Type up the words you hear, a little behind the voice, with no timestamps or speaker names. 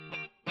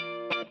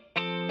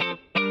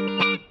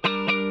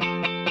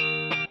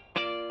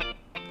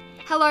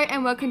Hello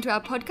and welcome to our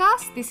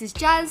podcast. This is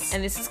Jaz.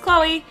 And this is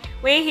Chloe.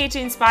 We're here to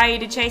inspire you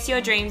to chase your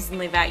dreams and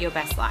live out your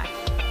best life.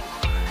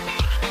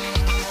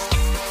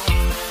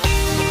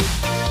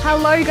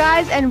 Hello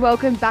guys and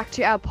welcome back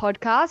to our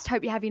podcast.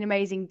 Hope you're having an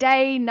amazing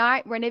day,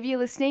 night, whenever you're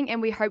listening,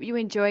 and we hope you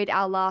enjoyed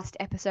our last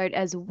episode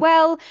as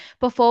well.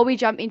 Before we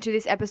jump into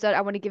this episode,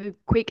 I want to give a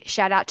quick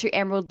shout out to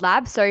Emerald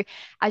Lab. So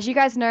as you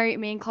guys know,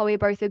 me and Chloe are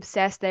both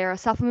obsessed. They are a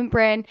supplement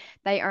brand.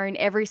 They own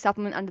every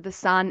supplement under the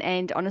sun,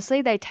 and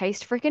honestly, they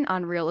taste freaking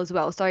unreal as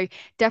well. So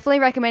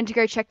definitely recommend to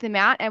go check them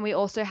out. And we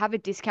also have a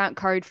discount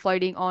code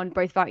floating on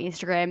both of our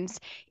Instagrams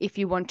if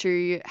you want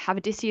to have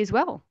a disty as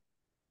well.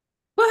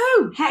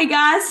 Woohoo! Hey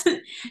guys,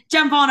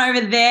 jump on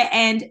over there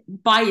and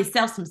buy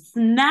yourself some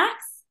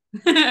snacks.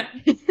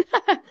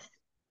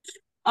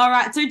 All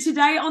right, so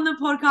today on the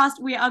podcast,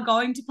 we are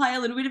going to play a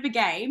little bit of a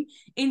game.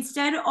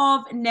 Instead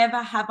of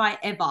never have I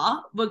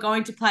ever, we're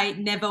going to play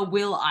never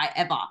will I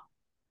ever.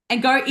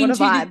 And go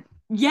into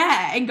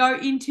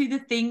the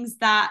things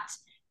that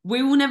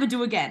we will never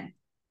do again.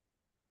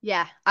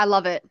 Yeah, I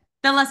love it.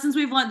 The lessons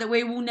we've learned that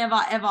we will never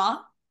ever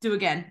do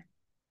again.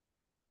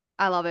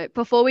 I love it.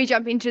 Before we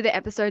jump into the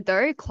episode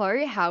though,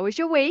 Chloe, how was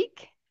your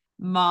week?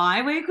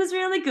 My week was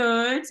really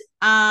good.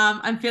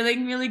 I'm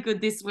feeling really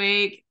good this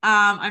week.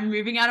 I'm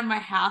moving out of my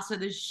house, so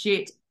there's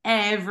shit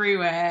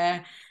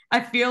everywhere. I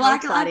feel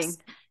like it's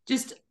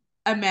just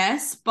a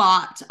mess,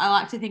 but I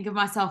like to think of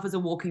myself as a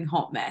walking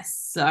hot mess.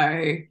 So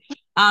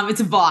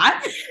it's a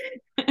vibe.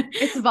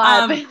 It's a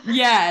vibe.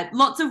 Yeah,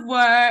 lots of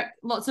work,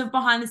 lots of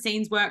behind the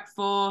scenes work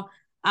for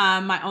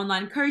my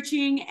online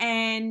coaching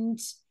and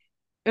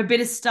a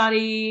bit of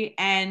study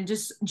and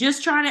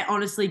just trying to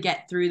honestly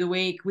get through the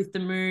week with the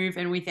move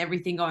and with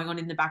everything going on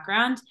in the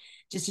background,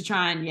 just to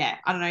try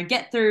and,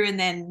 get through, and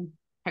then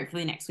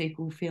hopefully next week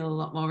we'll feel a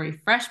lot more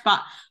refreshed.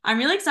 But I'm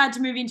really excited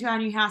to move into our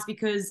new house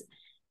because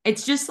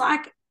it's just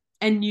like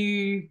a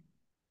new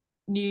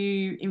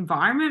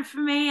environment for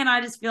me, and I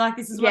just feel like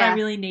this is what I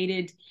really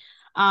needed.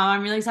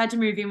 I'm really excited to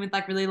move in with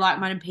like really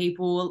like-minded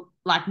people,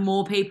 like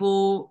more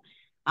people,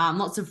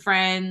 lots of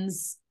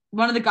friends.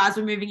 One of the guys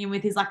we're moving in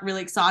with is like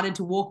really excited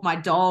to walk my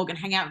dog and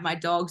hang out with my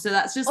dog. So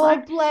that's just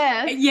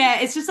bless. Yeah,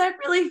 it's just like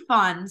really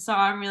fun. So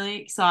I'm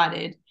really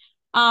excited.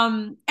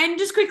 And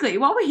just quickly,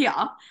 while we're here,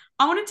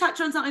 I want to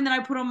touch on something that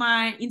I put on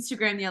my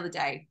Instagram the other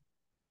day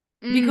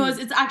because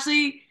it's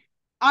actually,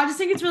 I just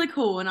think it's really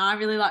cool and I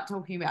really like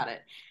talking about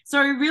it.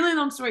 So really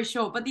long story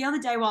short, but the other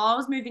day while I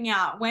was moving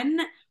out, when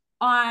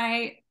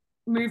I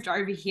moved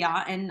over here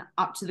and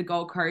up to the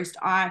Gold Coast,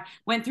 I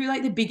went through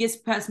like the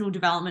biggest personal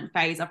development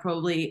phase I've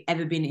probably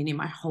ever been in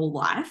my whole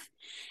life.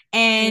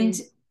 And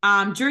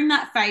during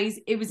that phase,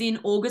 it was in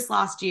August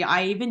last year,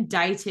 I even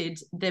dated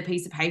the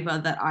piece of paper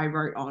that I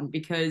wrote on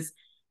because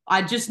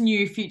I just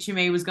knew future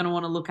me was going to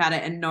want to look at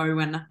it and know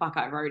when the fuck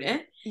I wrote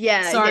it.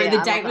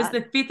 The date was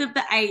the 5th of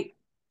the 8th,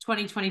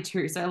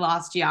 2022, so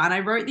last year. And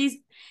I wrote these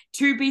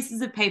 2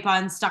 pieces of paper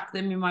and stuck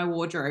them in my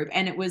wardrobe.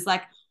 And it was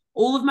like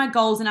all of my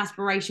goals and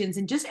aspirations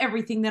and just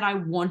everything that I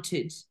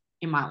wanted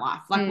in my life.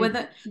 Like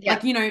whether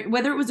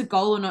it was a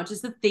goal or not,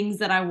 just the things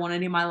that I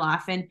wanted in my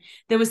life. And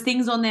there was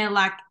things on there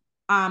like,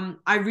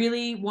 I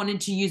really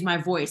wanted to use my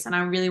voice and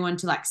I really wanted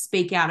to like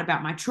speak out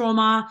about my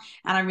trauma,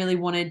 and I really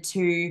wanted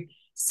to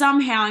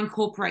somehow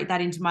incorporate that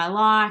into my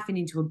life and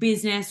into a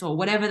business or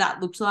whatever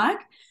that looked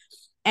like.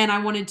 And I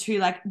wanted to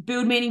like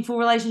build meaningful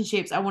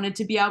relationships. I wanted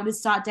to be able to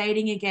start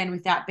dating again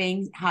without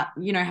being,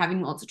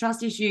 having lots of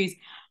trust issues.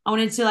 I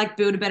wanted to like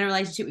build a better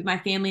relationship with my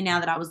family now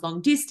that I was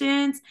long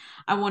distance.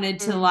 I wanted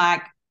to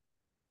like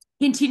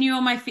continue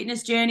on my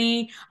fitness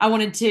journey. I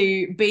wanted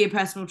to be a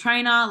personal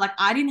trainer. Like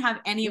I didn't have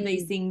any of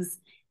these things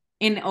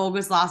in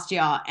August last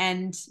year.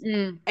 And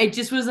it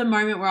just was a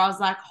moment where I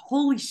was like,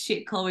 holy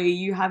shit, Chloe,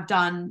 you have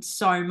done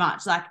so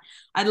much. Like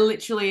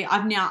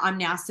I'm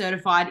now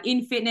certified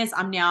in fitness.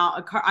 I've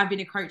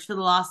been a coach for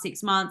the last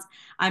 6 months.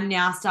 I'm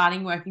now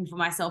starting working for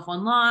myself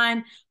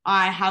online.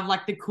 I have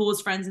like the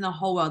coolest friends in the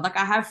whole world. Like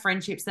I have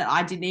friendships that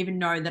I didn't even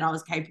know that I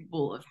was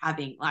capable of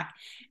having, like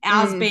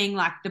ours being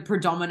like the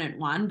predominant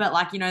one, but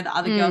like, the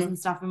other girls and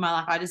stuff in my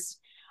life,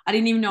 I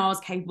didn't even know I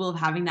was capable of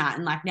having that.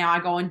 And like now I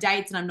go on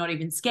dates and I'm not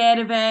even scared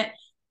of it.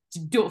 To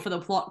do it for the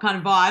plot kind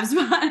of vibes.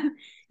 But,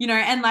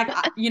 and like,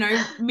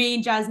 me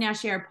and Jaz now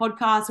share a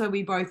podcast where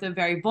we both are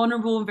very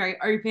vulnerable and very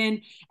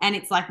open. And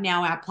it's like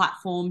now our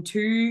platform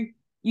to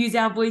use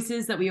our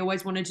voices that we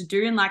always wanted to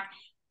do. And like,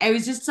 it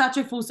was just such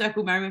a full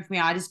circle moment for me.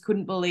 I just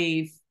couldn't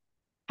believe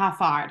how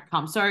far I'd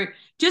come. So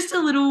just a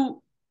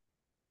little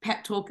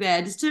pep talk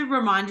there, just to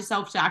remind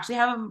yourself to actually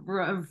have a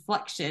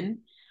reflection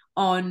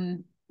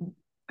on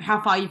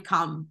how far you've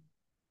come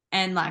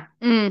and like,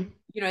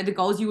 the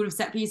goals you would have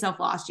set for yourself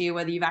last year,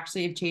 whether you've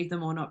actually achieved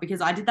them or not,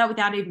 because I did that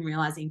without even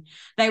realizing.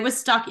 They were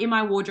stuck in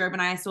my wardrobe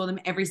and I saw them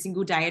every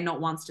single day, and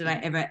not once did I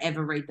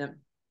ever read them.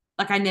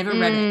 Like I never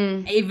read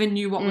it. I even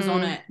knew what was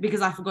on it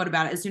because I forgot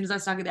about it. As soon as I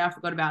stuck it there, I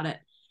forgot about it.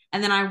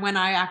 And then when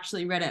I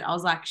actually read it, I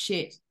was like,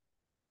 shit,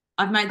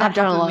 I've made that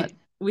happen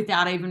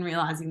without even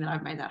realizing that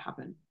I've made that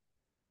happen.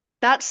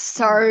 That's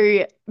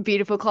so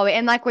beautiful, Chloe.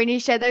 And like when you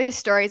share those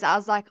stories, I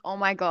was like, oh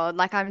my God,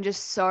 like I'm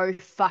just so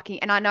fucking,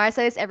 and I know I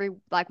say this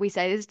like we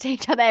say this to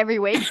each other every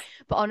week,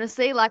 but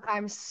honestly, like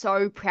I'm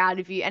so proud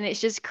of you. And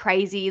it's just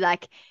crazy.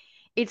 Like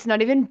it's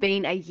not even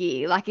been a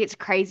year. Like it's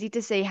crazy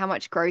to see how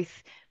much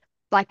growth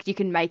like you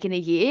can make in a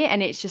year.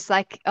 And it's just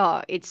like,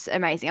 oh, it's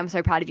amazing. I'm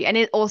so proud of you. And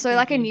it's also Thank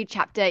like a you. new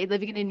chapter,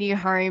 living in a new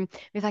home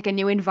with like a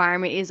new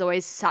environment is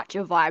always such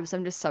a vibe. So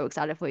I'm just so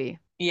excited for you.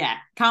 Yeah.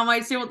 Can't wait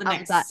to see what the I love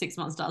next that. 6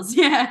 months does.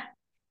 Yeah.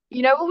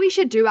 You know what we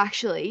should do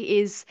actually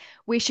is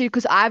we should,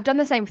 because I've done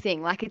the same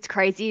thing. Like it's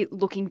crazy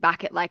looking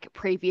back at like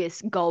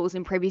previous goals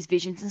and previous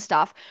visions and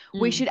stuff.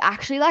 We Mm. should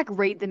actually like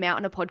read them out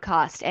on a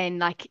podcast and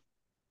like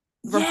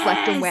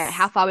reflect on where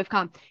how Yes. far we've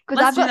come. Because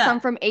Let's I've do got some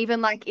that. from even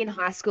like in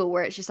high school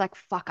where it's just like,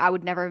 fuck, I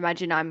would never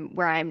imagine I'm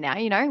where I am now,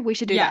 you know? We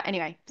should do Yeah. that.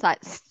 Anyway, side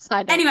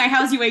note. Anyway,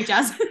 how's your week,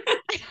 Jazz?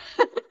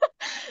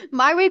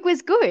 My week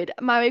was good.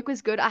 My week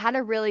was good. I had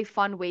a really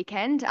fun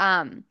weekend.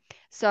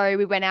 So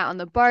we went out on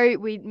the boat.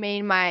 Me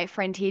and my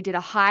friend here did a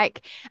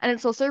hike, and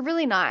it's also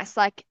really nice.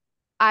 Like,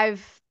 I'm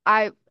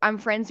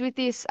friends with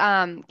this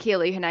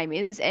Keely, her name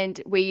is, and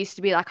we used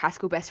to be like high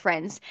school best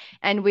friends,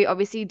 and we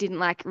obviously didn't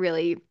like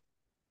really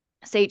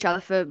see each other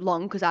for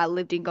long because I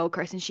lived in Gold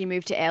Coast and she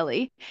moved to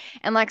Ellie.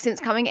 And like since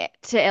coming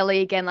to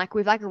Ellie again, like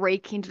we've like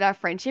rekindled our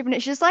friendship and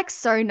it's just like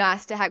so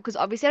nice to have because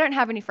obviously I don't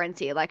have any friends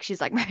here. Like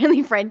she's like my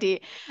only friend here.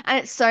 And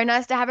it's so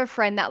nice to have a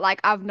friend that like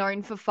I've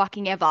known for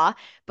fucking ever,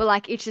 but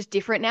like it's just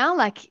different now.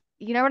 Like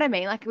you know what I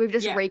mean? Like we've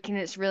just Yeah.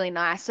 rekindled, it's really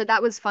nice. So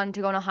that was fun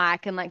to go on a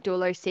hike and like do all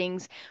those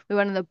things. We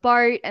went on the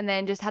boat and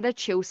then just had a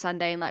chill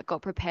Sunday and like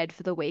got prepared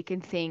for the week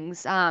and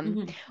things.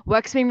 Hmm.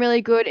 Work's been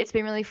really good. It's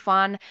been really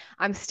fun.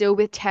 I'm still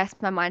with Tess,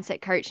 my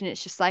mindset coach, and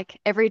it's just like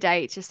every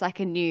day it's just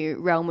like a new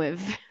realm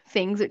of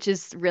things, which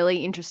is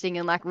really interesting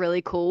and like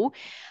really cool.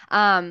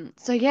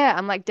 So yeah,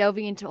 I'm like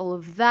delving into all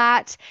of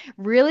that.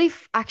 Really,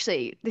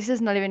 actually, this has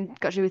not even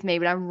got to do with me,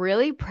 but I'm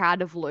really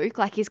proud of Luke.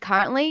 Like he's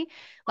currently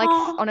like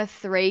Oh.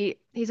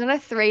 he's on a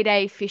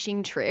 3-day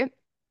fishing trip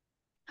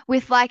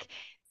with like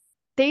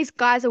these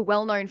guys are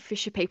well-known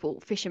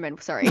fishermen,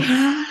 sorry,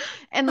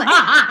 and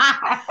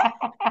like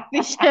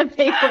fisher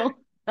people.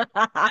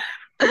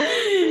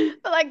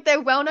 But like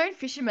they're well-known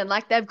fishermen,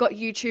 like they've got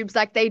YouTubes,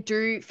 like they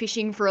do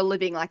fishing for a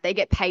living, like they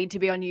get paid to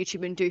be on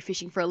YouTube and do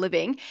fishing for a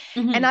living.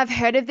 And Hmm. I've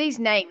heard of these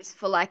names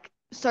for like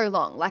so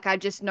long. Like I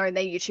just know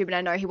their YouTube and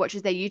I know he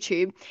watches their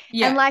YouTube. And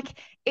Yeah. like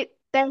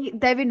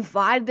they've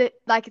invited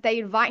like they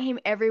invite him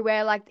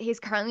everywhere. Like he's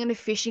currently on a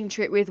fishing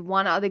trip with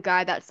one other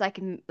guy that's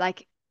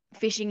like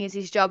fishing is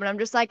his job. And I'm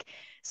just like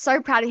so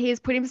proud of he has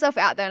put himself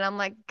out there and I'm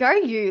like, go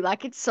you.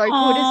 Like it's so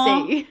cool to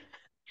Oh. see.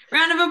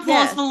 Round of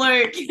applause for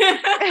Yes. Luke.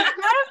 Round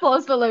of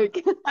applause for Luke.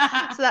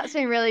 So that's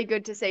been really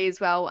good to see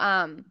as well.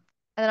 And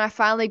then I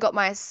finally got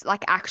my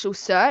like actual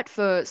cert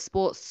for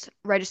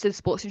registered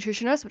sports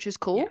nutritionist, which is Yeah.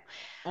 cool.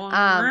 Um,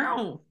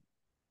 Unreal.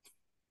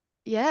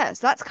 yeah,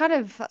 so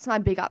that's my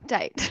big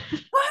update.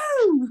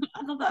 Woo!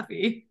 I love that for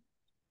you.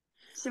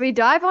 So we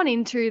dive on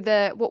into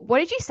the what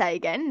did you say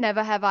again?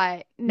 Never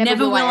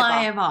Never will I will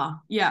I ever. ever.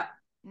 Yeah.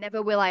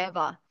 Never will I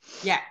ever.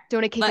 Yeah. Do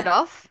you want to kick it Let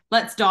off?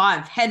 let's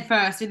dive head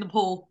first in the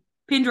pool.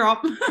 Pin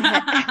drop.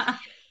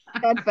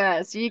 Head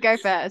first. You go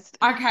first.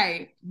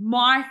 Okay,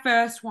 my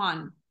first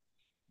one.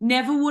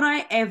 Never would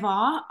I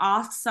ever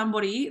ask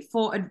somebody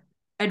for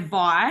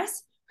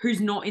advice who's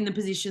not in the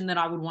position that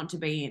I would want to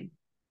be in.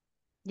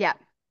 Yeah,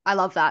 I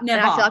love that. And I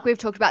feel Never. like we've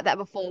talked about that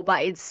before,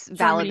 but it's So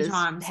valid many as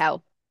times.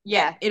 hell.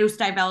 Yeah, Yeah. it'll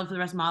stay valid for the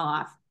rest of my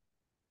life.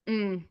 I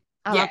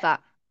Yeah. love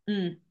that.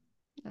 Mm.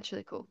 That's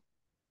really cool.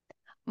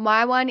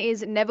 My one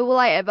is never will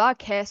I ever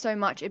care so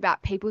much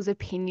about people's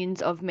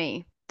opinions of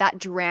me. That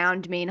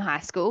drowned me in high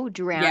school,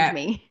 drowned Yeah.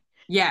 me.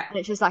 Yeah. And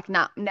it's just like,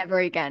 nah, never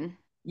again.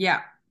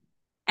 Yeah.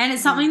 And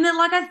it's Mm. something that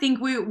like I think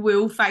we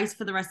will face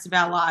for the rest of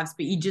our lives,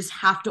 but you just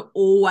have to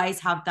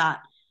always have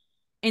that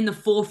in the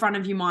forefront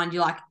of your mind.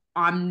 You're like,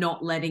 I'm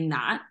not letting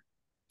that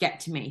get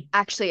to me.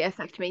 Actually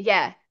affect me.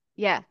 Yeah.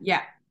 Yeah.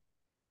 Yeah.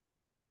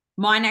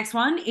 My next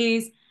one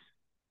is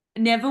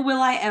never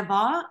will I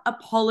ever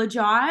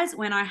apologize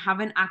when I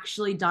haven't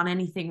actually done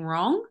anything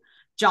wrong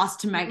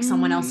just to make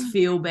someone else Mm.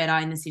 feel better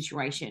in the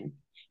situation.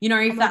 You know,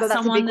 Oh if my God, that's that's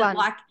a someone big that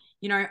one.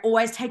 like,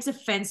 always takes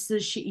offense to the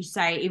shit you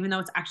say, even though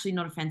it's actually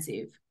not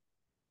offensive,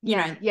 you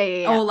Yeah. know, Yeah. Yeah.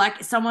 Yeah. or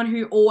like someone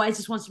who always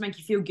just wants to make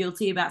you feel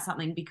guilty about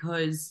something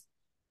because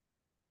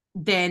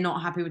they're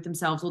not happy with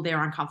themselves or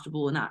they're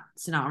uncomfortable in that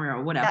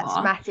scenario or That's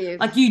whatever. massive.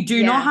 Like you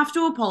do not Yeah. have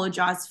to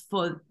apologize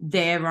for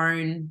their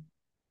own,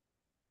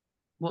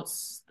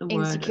 what's the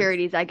word of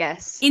Insecurities, I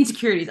guess.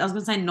 insecurities. I was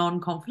going to say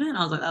non-confident.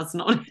 I was like, that's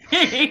not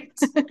it.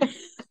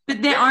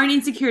 But their own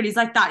insecurities,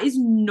 like that is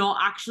not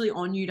actually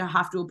on you to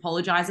have to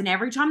apologize. And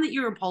every time that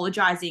you're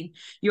apologizing,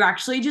 you're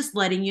actually just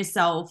letting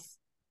yourself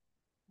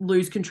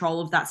lose control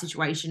of that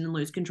situation and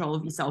lose control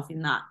of yourself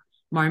in that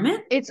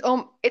moment. It's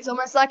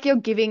almost like you're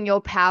giving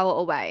your power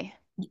away.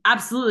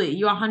 Absolutely.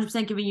 You're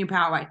 100% giving your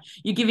power away.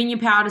 You're giving your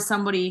power to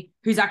somebody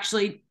who's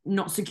actually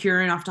not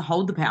secure enough to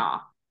hold the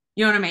power.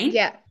 You know what I mean?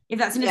 Yeah. If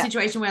that's in a Yeah.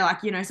 situation where, like,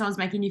 someone's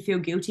making you feel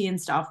guilty and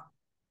stuff,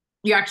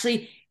 you're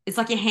actually it's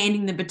like you're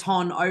handing the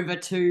baton over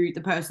to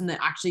the person that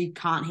actually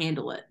can't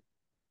handle it.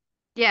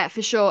 Yeah,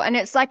 for sure. And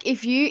it's like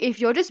if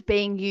you're just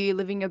being you,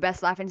 living your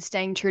best life and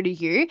staying true to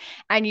you,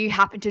 and you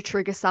happen to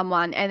trigger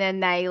someone and then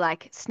they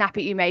like snap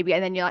at you maybe,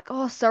 and then you're like,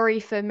 "Oh, sorry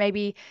for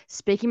maybe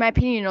speaking my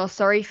opinion or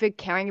sorry for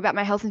caring about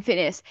my health and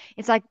fitness."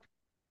 It's like,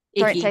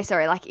 don't say Icky.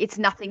 sorry. Like it's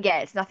nothing, yeah,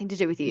 it's nothing to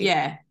do with you.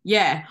 Yeah,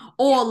 yeah. Yeah.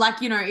 Or like,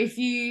 if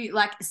you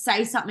like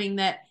say something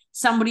that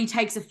somebody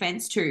takes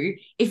offense to,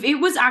 if it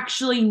was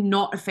actually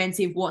not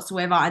offensive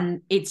whatsoever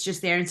and it's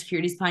just their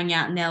insecurities playing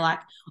out and they're like,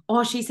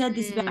 "Oh, she said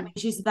this about me, Mm.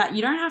 she said that."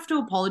 You don't have to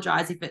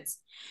apologize if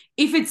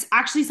it's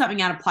actually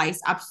something out of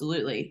place,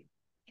 absolutely.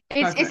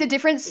 Go for It's it. a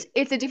difference,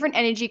 it's a different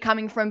energy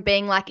coming from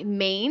being like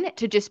mean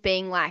to just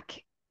being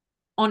like,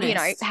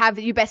 Honest. have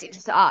your best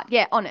interest at art.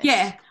 Yeah, honest.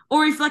 Yeah.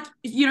 Or if like,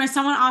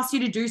 someone asks you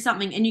to do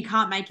something and you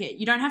can't make it,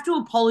 you don't have to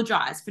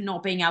apologize for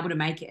not being able to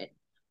make it.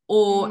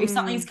 Or if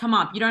something's Mm, come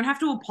up, you don't have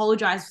to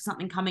apologize for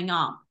something coming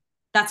up.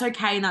 That's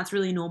okay and that's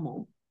really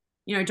normal.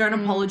 Don't mm,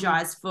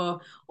 apologize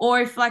for,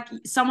 or if like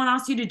someone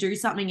asks you to do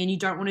something and you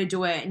don't want to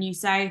do it and you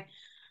say,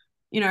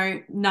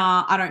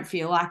 "Nah, I don't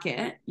feel like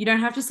it." You don't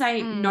have to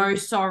say, "No, mm.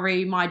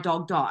 sorry, my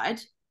dog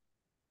died."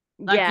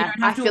 Like you Yeah,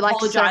 don't I have to feel like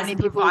so apologize many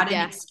and people, provide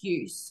an yeah.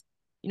 excuse.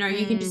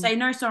 You can just Mm, say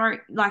no sorry,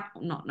 like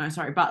not no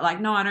sorry, but like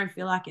no, I don't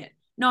feel like it.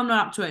 No, I'm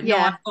not up to it. No,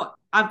 yeah.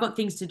 I've got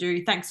things to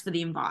do. Thanks for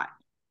the invite.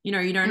 You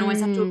don't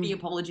always have to be Mm,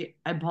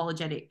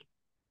 apologetic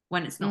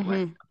when it's not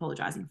worth hmm.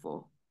 apologizing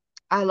for.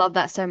 I love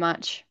that so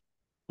much.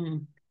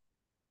 Mm.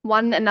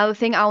 Another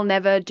thing I'll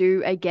never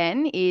do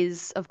again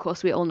is, of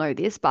course, we all know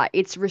this, but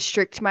it's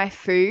restrict my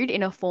food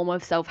in a form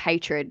of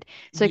self-hatred.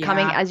 So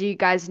coming, Yeah. as you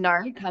guys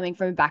know, coming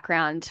from a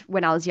background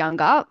when I was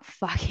younger,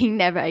 fucking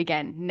never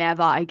again,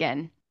 never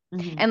again.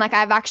 Hmm. And like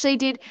I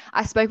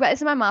spoke about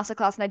this in my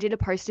masterclass and I did a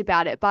post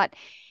about it, but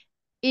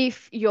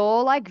if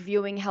you're like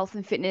viewing health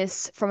and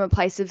fitness from a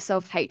place of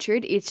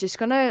self-hatred, it's just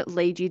gonna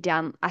lead you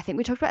down. I think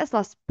we talked about this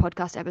last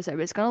podcast episode,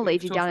 but it's gonna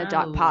lead We've you talked down a about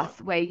it a dark lot.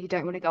 path where you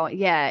don't want to go.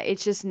 Yeah,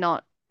 it's just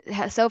not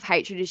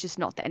self-hatred is just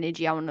not the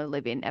energy I want to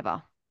live in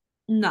ever.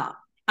 No,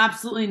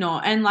 absolutely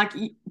not. And like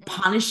Mm.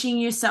 punishing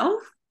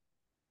yourself,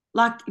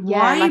 like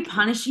why Yeah, are you like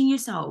punishing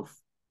yourself?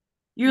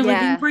 You're a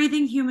living, yeah,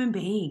 breathing human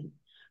being.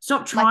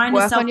 Stop like trying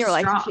to work on your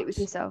relationship with self-destruct.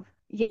 yourself.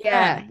 Yeah.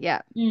 Yeah,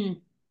 yeah,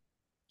 Mm,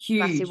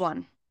 massive huge,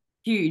 one.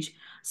 huge.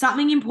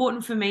 Something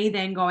important for me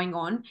then going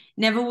on,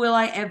 never will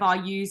I ever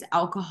use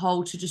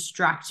alcohol to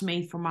distract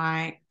me from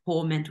my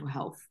poor mental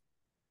health.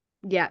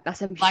 Yeah,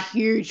 that's a Like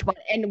huge one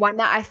and one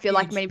that I feel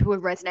like huge. many people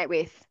would resonate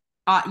with.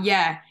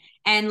 Yeah.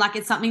 And like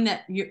it's something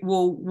that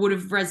would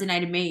have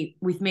resonated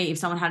with me if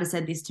someone had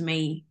said this to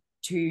me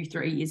 2,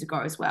 3 years ago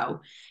as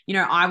well.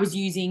 I was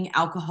using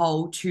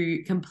alcohol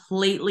to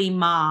completely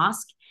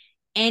mask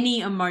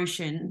any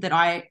emotion that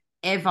I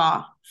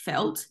ever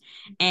felt,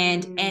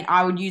 and Mm,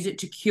 I would use it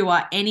to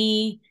cure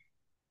any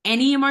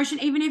emotion,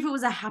 even if it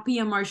was a happy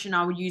emotion.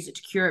 I would use it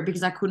to cure it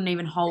because I couldn't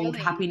even hold really?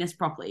 happiness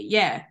properly.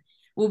 Yeah.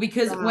 Well,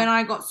 because when Wow.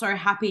 I got so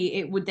happy,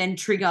 it would then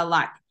trigger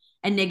like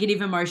a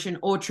negative emotion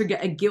or trigger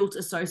a guilt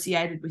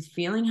associated with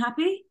feeling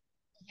happy.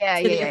 Yeah,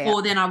 So yeah, yeah, yeah.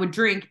 therefore, then I would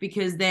drink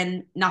because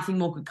then nothing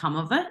more could come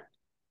of it.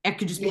 It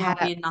could just be Yeah,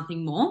 happy and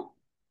nothing more.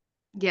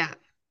 yeah.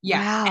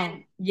 Yeah. Wow.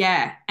 And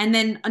yeah. And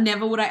then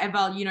never would I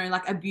ever,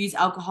 like abuse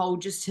alcohol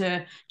just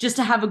to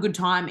have a good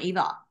time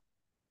either.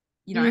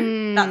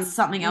 That's Mm,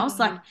 something else.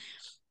 Like mm.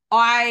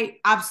 I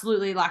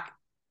absolutely like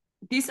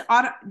this.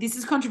 This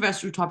is a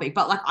controversial topic,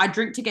 but like I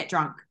drink to get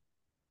drunk.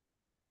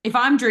 If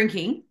I'm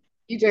drinking,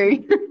 You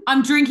do.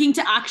 I'm drinking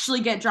to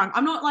actually get drunk.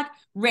 I'm not like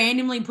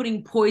randomly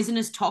putting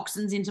poisonous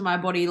toxins into my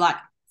body like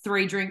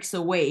 3 drinks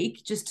a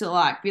week just to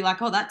like be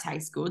like, "Oh, that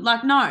tastes good."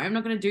 Like, no, I'm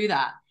not going to do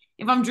that.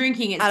 If I'm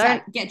drinking, it's I to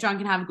don't, get drunk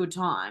and have a good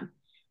time.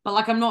 But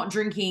like I'm not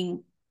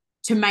drinking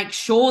to make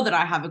sure that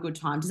I have a good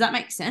time. Does that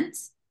make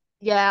sense?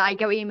 yeah, I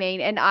get what you mean.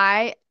 And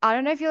I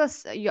don't know if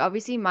you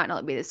obviously might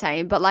not be the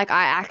same, but like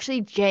I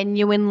actually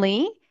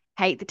genuinely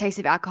hate the taste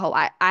of alcohol.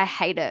 I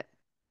hate it.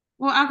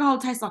 Well, alcohol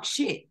tastes like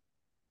shit.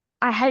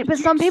 I hate it, You but drink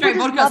some people straight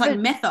just vodka, it's love like it.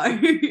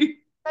 metho.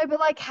 No, but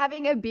like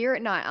having a beer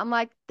at night, I'm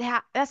like,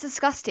 that's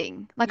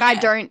disgusting. Like I Yeah.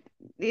 don't,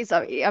 it's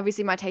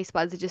obviously my taste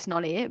buds are just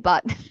not it,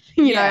 but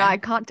Yeah. I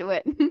can't do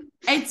it.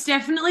 It's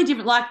definitely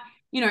different. Like,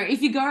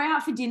 if you go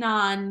out for dinner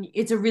and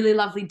it's a really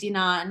lovely dinner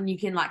and you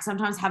can like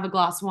sometimes have a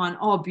glass of wine,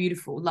 oh,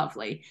 beautiful,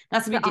 lovely.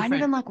 That's a But bit I don't different.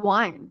 even like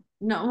wine.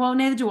 No, well,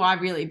 neither do I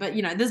really. But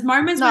there's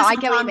moments No, where I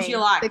get what you sometimes you're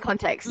mean. like, The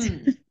context.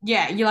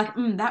 yeah, you're like,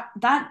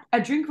 that a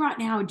drink right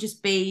now would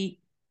just be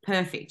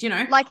perfect,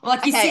 Like, Or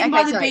like you're okay, sitting okay,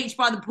 by the sorry. beach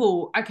by the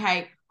pool.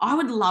 Okay, I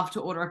would love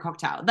to order a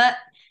cocktail. That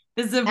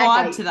there's a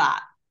vibe to Okay,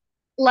 that.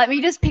 let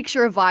me just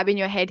picture a vibe in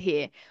your head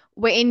here.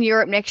 We're in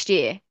Europe next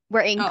year.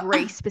 We're in Oh,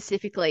 Greece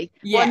specifically.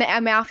 We're on yeah. the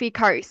Amalfi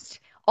Coast.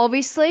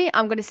 Obviously,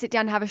 I'm going to sit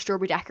down and have a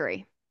strawberry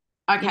daiquiri,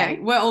 you know? Okay,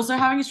 we're also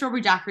having a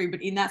strawberry daiquiri,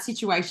 but in that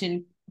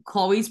situation,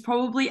 Chloe's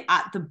probably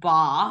at the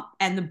bar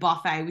and the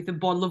buffet with a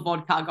bottle of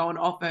vodka going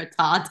off her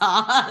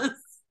tartars.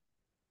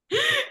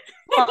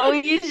 Oh,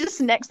 you're just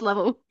next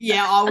level.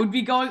 Yeah, I would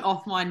be going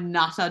off my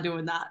nutter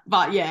doing that.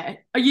 But yeah,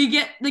 you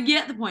get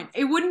the point.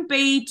 It wouldn't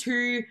be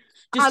to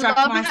I distract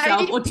love how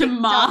myself you or to picked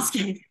up. mask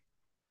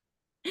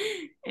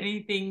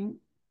anything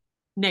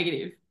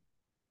negative.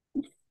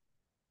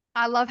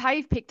 I love how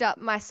you've picked up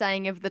my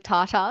saying of the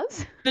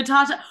Tartars. The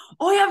tartar.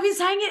 Oh yeah, I've been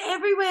saying it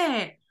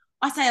everywhere.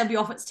 I say I'll be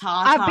off its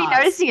I've been tartars.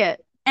 noticing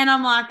it. And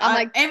I'm like, I'm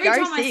like, every go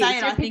time I say sis, it,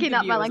 you're I think picking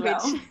of up my you as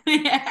language. well.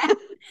 Yeah.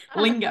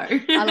 Lingo.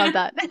 I love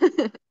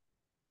that.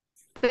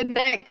 The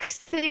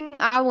next thing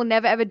I will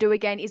never ever do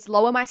again is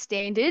lower my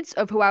standards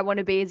of who I want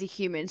to be as a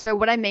human. So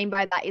what I mean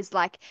by that is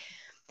like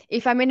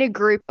if I'm in a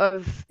group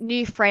of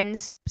new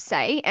friends,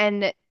 say,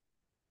 and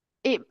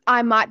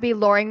I might be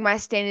lowering my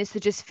standards to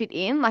just fit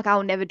in, like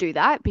I'll never do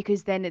that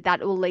because then that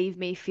will leave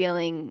me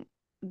feeling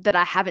that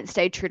I haven't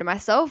stayed true to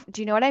myself.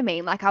 Do you know what I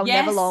mean? Like I'll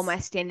never lower Yes. my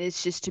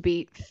standards just to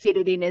be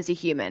fitted in as a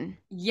human.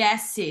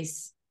 Yes,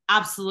 sis.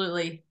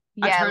 Absolutely.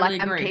 I Yeah, like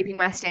totally I'm agree. keeping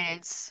my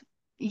standards.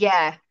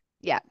 Yeah.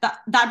 Yeah.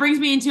 That brings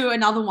me into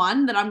another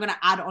one that I'm going to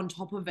add on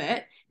top of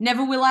it.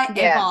 Never will I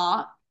Yeah.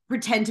 ever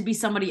pretend to be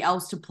somebody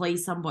else to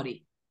please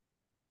somebody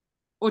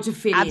or to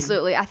fit in.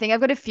 Absolutely. I think I've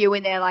got a few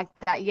in there like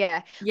that.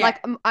 Yeah. Yeah,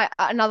 Like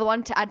another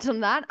one to add to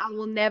that, I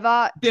will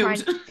never try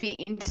build. and fit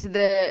into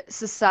the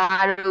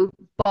societal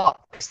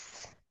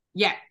box.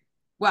 Yeah.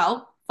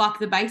 Well, fuck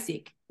the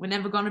basic. We're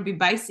never going to be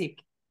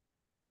basic.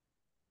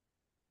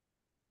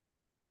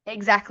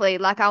 Exactly.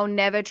 Like I'll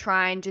never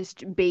try and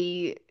just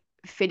be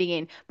fitting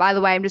in. By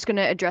the way, I'm just going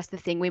to address the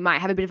thing. We might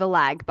have a bit of a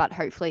lag, but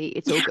hopefully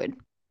it's all good.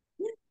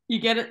 You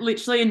get it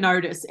literally a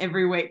notice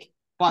every week.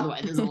 By the way,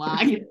 there's a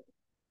lag.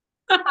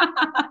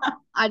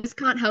 I just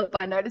can't help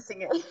by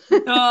noticing it.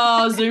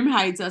 Oh, Zoom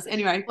hates us.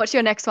 Anyway, What's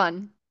your next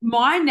one?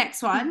 my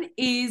next one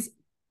is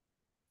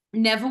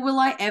never will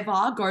I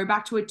ever go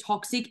back to a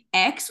toxic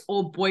ex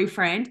or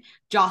boyfriend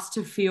just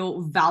to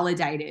feel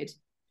validated.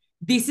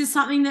 This is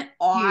something that Huge.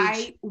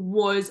 I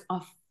was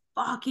a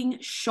fucking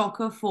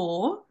shocker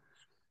for.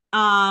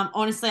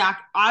 Honestly,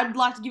 I'd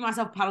like to give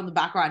myself a pat on the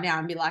back right now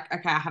and be like,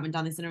 okay, I haven't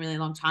done this in a really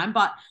long time.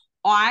 But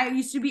I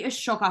used to be a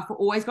shocker for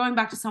always going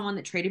back to someone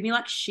that treated me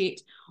like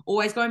shit,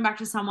 always going back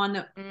to someone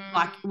that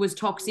like was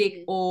toxic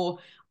Mm. or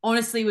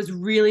honestly was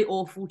really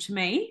awful to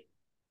me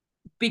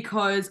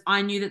because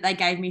I knew that they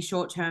gave me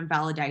short-term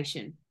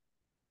validation.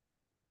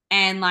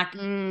 And like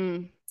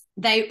Mm.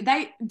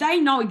 they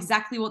know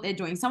exactly what they're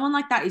doing. Someone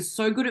like that is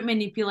so good at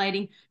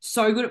manipulating,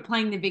 so good at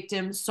playing the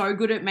victim, so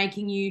good at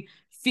making you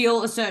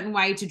feel a certain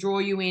way to draw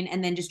you in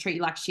and then just treat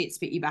you like shit,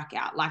 spit you back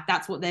out. Like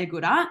that's what they're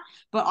good at.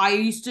 But I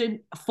used to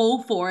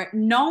fall for it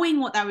knowing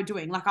what they were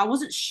doing. Like I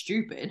wasn't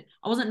stupid.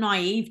 I wasn't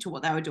naive to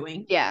what they were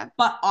doing, Yeah.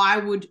 but I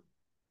would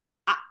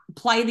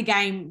play the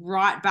game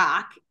right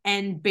back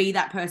and be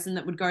that person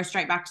that would go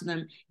straight back to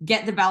them,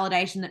 get the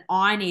validation that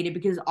I needed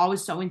because I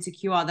was so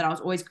insecure that I was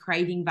always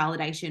craving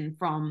validation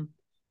from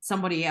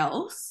somebody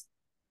else.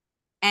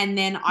 And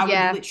then I would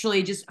Yeah.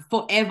 literally just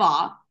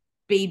forever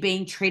be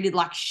being treated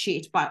like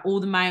shit by all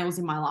the males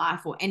in my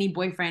life or any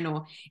boyfriend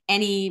or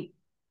any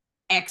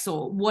ex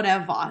or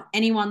whatever,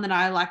 anyone that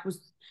I like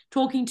was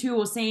talking to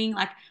or seeing,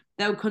 like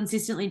they would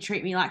consistently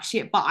treat me like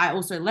shit, but I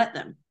also let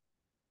them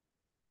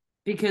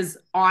because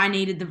I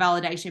needed the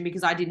validation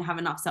because I didn't have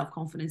enough self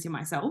confidence in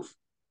myself.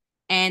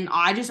 And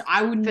I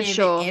would For never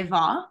sure.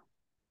 ever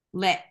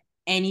let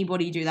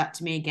anybody do that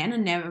to me again.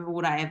 And never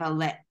would I ever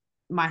let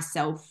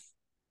myself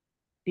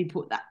be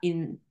put that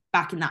in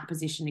back in that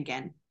position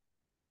again.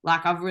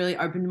 Like I've really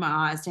opened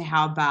my eyes to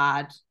how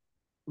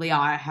badly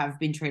I have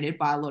been treated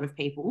by a lot of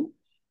people.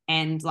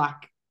 And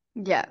like,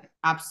 Yeah.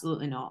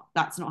 absolutely not.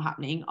 That's not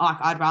happening. Like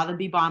I'd rather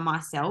be by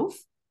myself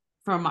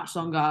for a much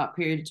longer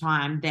period of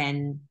time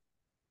than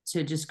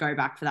to just go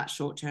back for that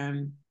short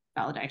term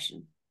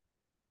validation.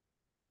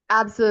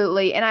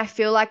 Absolutely. And I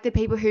feel like the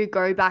people who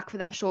go back for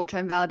the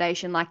short-term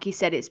validation, like you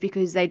said, it's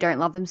because they don't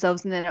love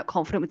themselves and they're not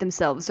confident with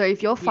themselves. So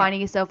if you're Yeah.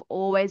 finding yourself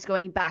always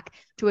going back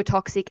to a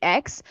toxic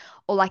ex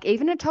or like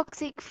even a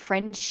toxic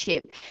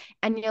friendship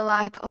and you're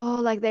like, oh,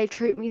 like they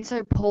treat me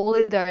so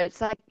poorly though, it's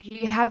like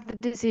you have the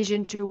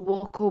decision to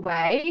walk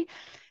away.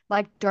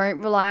 Like don't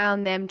rely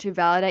on them to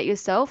validate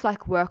yourself.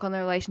 Like work on the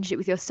relationship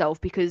with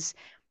yourself because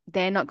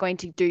they're not going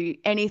to do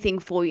anything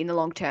for you in the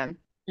long term.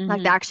 Like they're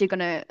Mm-hmm. actually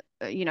going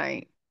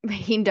to,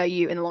 hinder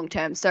you in the long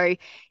term. So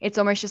it's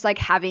almost just like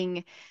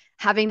having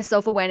the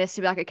self-awareness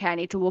to be like, okay, I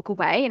need to walk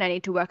away and I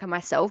need to work on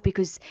myself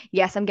because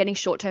yes, I'm getting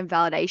short-term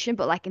validation,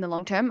 but like in the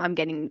long term, I'm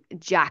getting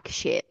jack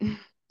shit.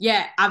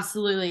 Yeah,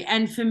 absolutely.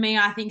 And for me,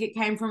 I think it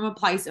came from a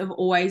place of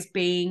always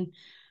being,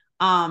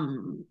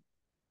 um,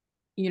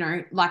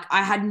 like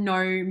I had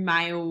no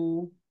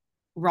male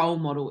role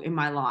model in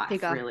my life,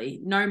 Figure. really.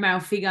 No male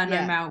figure, no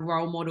Yeah. male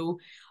role model.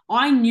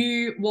 I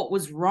knew what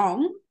was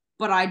wrong,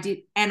 but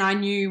I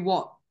knew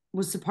what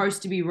was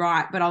supposed to be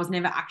right, but I was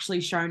never actually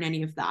shown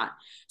any of that.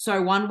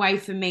 So, one way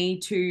for me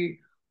to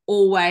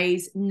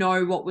always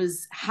know what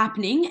was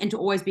happening and to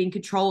always be in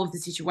control of the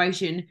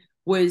situation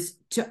was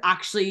to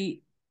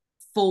actually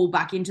fall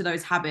back into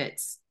those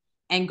habits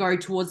and go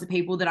towards the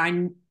people that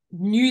I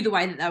knew the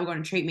way that they were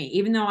going to treat me,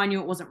 even though I knew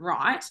it wasn't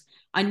right.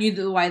 I knew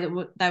the way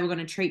that they were going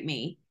to treat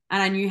me,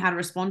 and I knew how to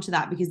respond to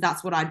that because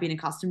that's what I'd been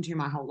accustomed to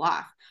my whole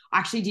life. I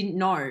actually didn't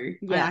know, and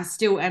Yeah. I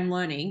still am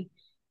learning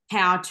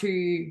how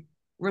to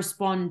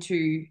respond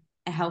to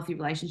a healthy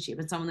relationship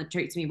and someone that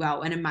treats me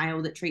well and a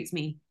male that treats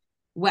me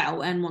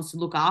well and wants to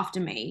look after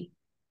me.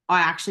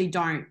 I actually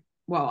don't.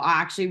 Well,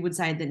 I actually would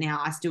say that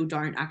now I still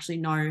don't actually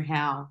know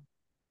how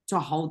to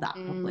hold that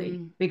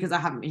properly because I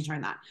haven't been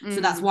shown that. So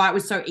that's why it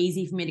was so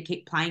easy for me to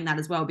keep playing that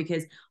as well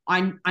because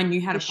I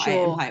knew how to play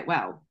it and play it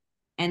well.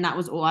 And that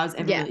was all I was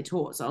ever really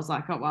taught. So I was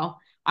like, oh, well,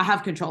 I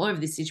have control over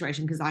this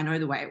situation because I know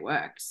the way it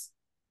works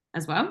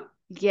as well.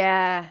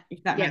 Yeah.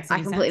 If that makes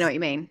any I completely sense. know what you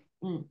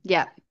mean.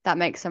 Yeah, that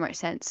makes so much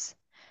sense.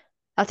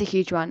 That's a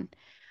huge one.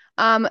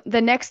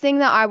 The next thing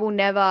that I will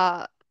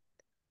never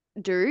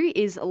do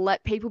is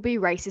let people be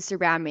racist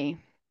around me.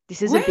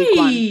 This is a big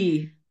one.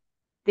 Wee!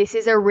 This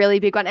is a really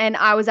big one. And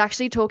I was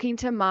actually talking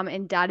to mum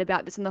and dad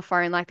about this on the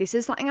phone. Like, this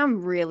is something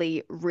I'm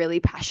really, really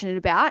passionate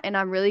about. And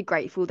I'm really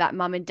grateful that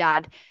mum and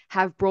dad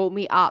have brought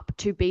me up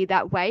to be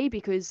that way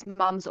because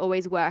mum's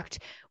always worked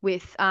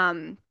with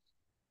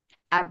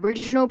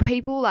Aboriginal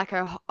people like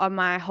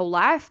my whole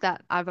life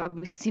that I've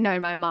obviously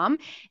known my mum.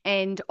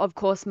 And of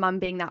course, mum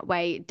being that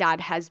way, dad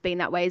has been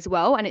that way as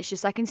well. And it's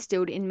just like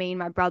instilled in me and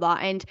my brother.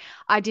 And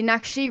I didn't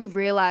actually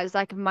realize,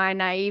 like my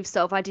naive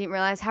self, I didn't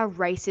realize how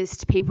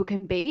racist people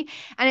can be.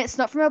 And it's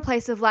not from a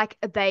place of like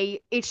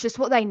it's just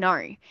what they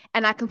know.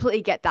 And I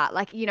completely get that.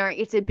 Like,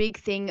 it's a big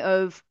thing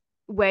of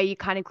where you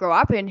kind of grow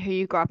up and who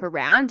you grow up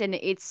around. And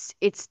it's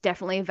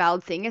definitely a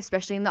valid thing,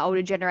 especially in the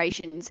older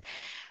generations,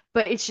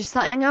 but it's just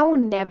something I will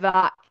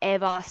never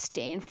ever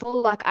stand for.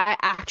 Like I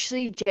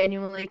actually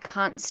genuinely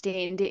can't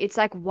stand it. It's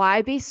like,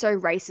 why be so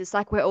racist?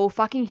 Like we're all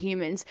fucking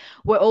humans.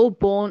 We're all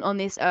born on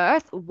this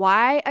earth.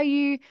 Why are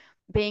you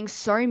being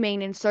so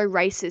mean and so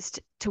racist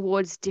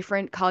towards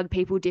different colored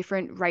people,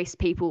 different race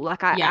people?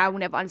 Like I will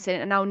never understand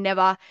it, and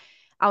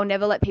I'll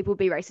never let people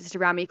be racist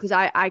around me because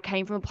I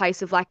came from a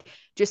place of like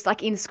just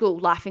like in school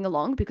laughing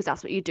along because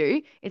that's what you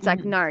do. It's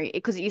like no,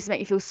 because it used to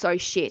make me feel so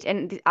shit.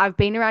 And I've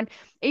been around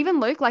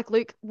even Luke, like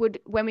Luke would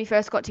when we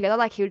first got together,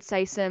 like he would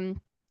say some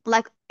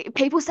like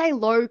people say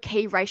low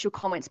key racial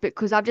comments, but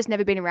because I've just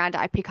never been around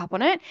it, I pick up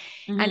on it.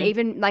 And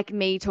even like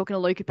me talking to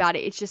Luke about it,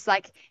 it's just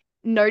like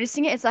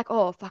noticing it. It's like,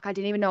 oh fuck, I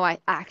didn't even know I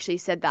actually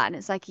said that. And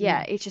it's like,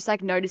 yeah, it's just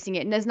like noticing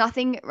it. And there's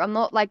nothing, I'm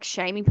not like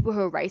shaming people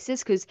who are racist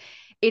because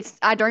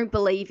I don't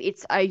believe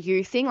it's a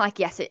you thing. Like,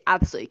 yes, it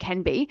absolutely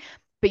can be,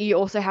 but you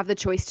also have the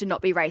choice to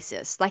not be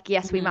racist. Like,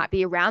 yes, we might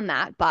be around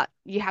that, but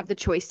you have the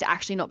choice to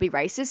actually not be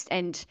racist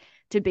and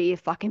to be a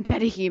fucking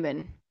better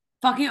human.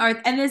 Fucking oath.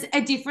 And there's a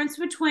difference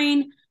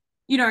between,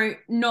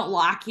 not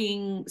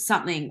liking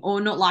something or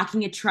not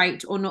liking a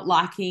trait or not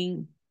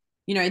liking,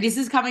 this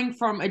is coming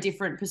from a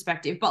different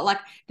perspective, but like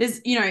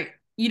there's,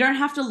 you don't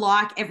have to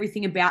like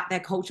everything about their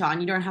culture and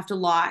you don't have to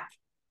like,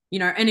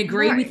 and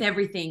agree with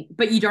everything,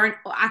 but you don't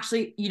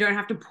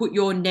have to put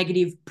your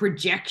negative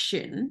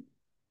projection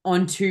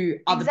onto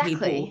other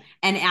people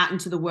and out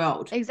into the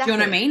world. Exactly. Do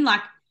you know what I mean?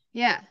 Like,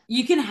 yeah,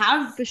 you can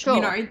have, for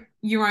sure,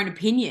 your own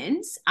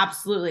opinions,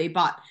 absolutely,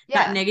 but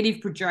that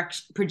negative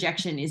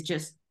projection is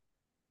just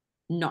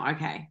not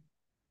okay.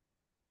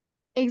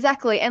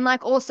 Exactly. And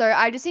like also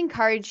I just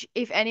encourage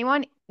if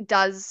anyone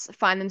does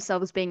find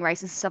themselves being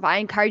racist and stuff, I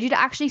encourage you to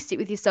actually sit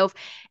with yourself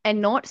and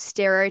not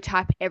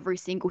stereotype every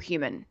single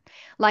human.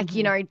 Like,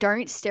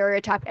 don't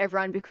stereotype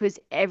everyone because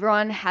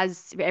everyone's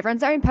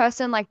their own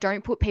person. Like,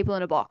 don't put people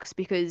in a box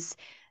because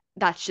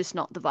that's just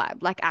not the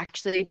vibe. Like,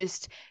 actually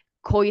just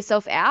call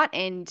yourself out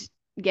and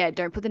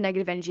don't put the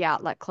negative energy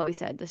out. Like Chloe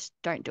said, just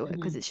don't do it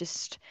because it's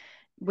just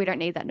we don't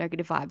need that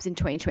negative vibes in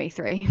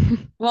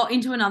 2023. Well,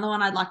 into another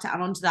one I'd like to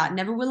add on to that.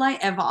 Never will I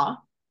ever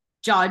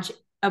judge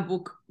a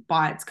book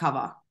by its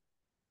cover.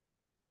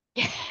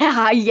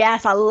 Yeah,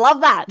 yes, I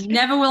love that.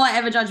 Never will I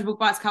ever judge a book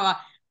by its cover.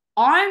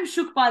 I'm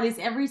shook by this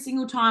every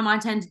single time I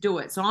tend to do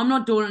it. So I'm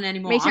not doing it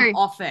anymore. Me too. I'm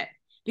off it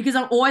because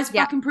I'm always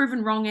fucking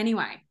proven wrong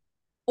anyway.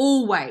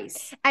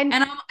 Always. And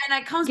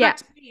it comes back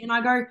to me and I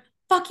go,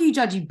 fuck you,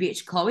 judgy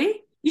bitch,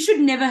 Chloe. You should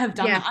never have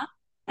done that.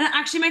 And it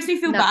actually makes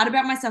me feel bad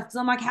about myself because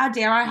I'm like, how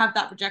dare I have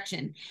that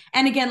projection?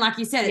 And again, like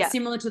you said, it's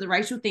similar to the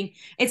racial thing.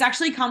 It's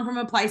actually come from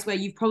a place where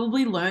you've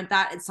probably learned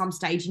that at some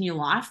stage in your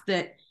life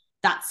that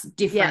that's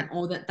different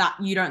or that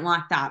you don't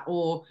like that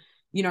or,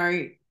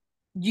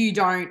 you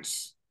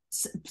don't,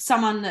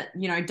 someone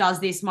that, does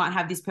this might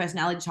have this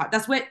personality type.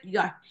 That's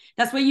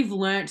where you've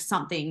learned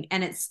something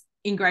and it's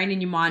ingrained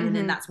in your mind and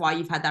then that's why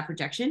you've had that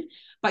projection.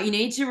 But you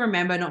need to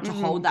remember not to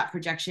hold that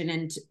projection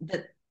and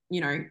that,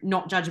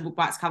 not judge a book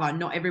by its cover.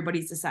 Not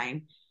everybody's the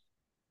same.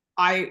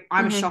 I'm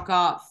a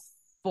shocker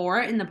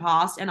for it in the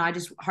past, and I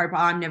just hope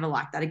I'm never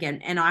like that again.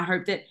 And I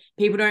hope that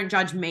people don't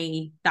judge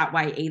me that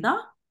way either.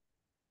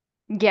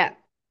 Yeah.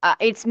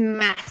 It's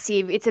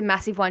massive. It's a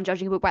massive one,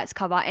 judging a book by its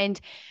cover. And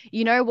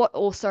you know what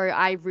also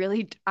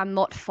I'm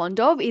not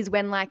fond of is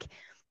when like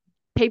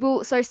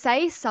people, so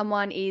say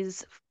someone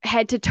is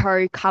head to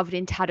toe covered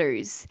in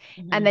tattoos,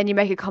 and Mhm. then you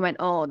make a comment,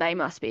 oh, they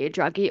must be a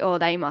druggie, or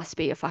they must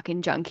be a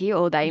fucking junkie,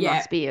 or they Yeah,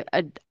 must be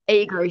a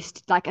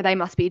egoist, like they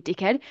must be a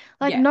dickhead.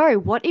 Like, yeah, no,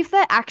 what if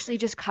they're actually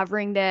just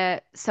covering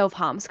their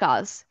self-harm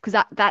scars?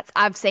 Because that's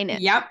I've seen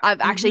it. yep.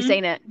 I've actually Mm-hmm.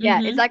 seen it.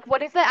 Yeah. It's Mm-hmm. like,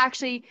 what if they're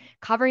actually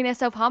covering their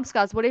self-harm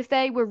scars? What if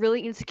they were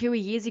really insecure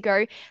years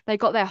ago? They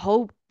got their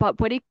whole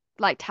body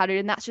like tattooed,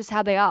 and that's just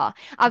how they are.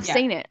 I've Yeah,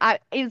 seen it.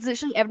 It's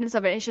literally evidence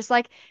of it. It's just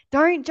like,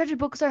 don't judge a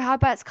book so hard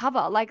by its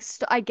cover. Like,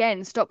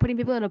 again, stop putting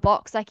people in a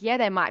box. Like, yeah,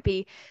 there might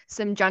be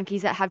some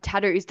junkies that have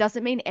tattoos.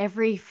 Doesn't mean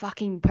every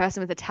fucking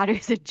person with a tattoo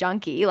is a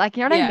junkie. Like,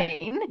 you know what I yeah,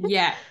 mean?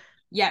 yeah,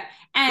 yeah.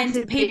 It's And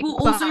a big people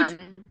also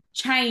fun.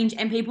 change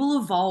and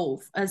people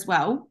evolve as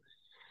well.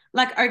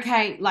 Like,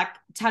 okay, like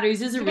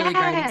tattoos is a really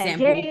great Yeah,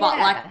 yeah, example, but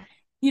like, yeah.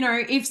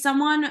 if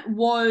someone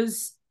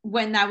was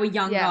when they were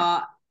Yeah,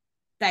 younger,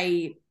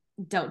 they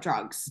dealt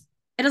drugs.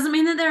 It doesn't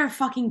mean that they're a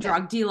fucking yeah.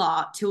 drug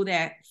dealer till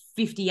they're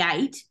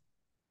 58.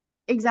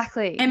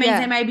 Exactly. It means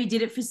they Yeah, maybe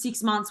did it for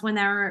 6 months when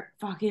they were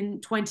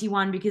fucking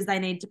 21 because they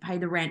need to pay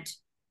the rent.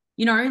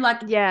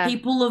 Like yeah.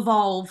 people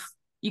evolve.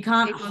 You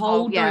can't People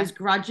evolve. hold Yeah, those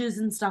grudges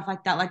and stuff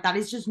like that. Like that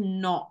is just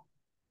not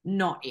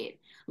it.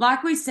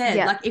 Like we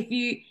said, yeah, like if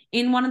you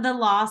in one of the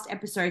last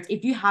episodes,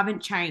 if you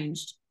haven't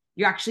changed,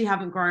 you actually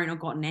haven't grown or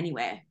gotten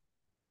anywhere.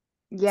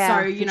 So,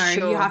 yeah, for you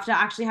sure. have to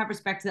actually have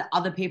respect that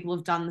other people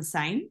have done the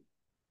same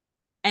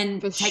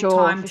and For take sure,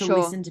 time for to sure.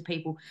 listen to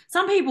people.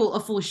 Some people are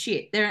full of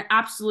shit. They're an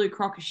absolute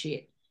crock of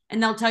shit.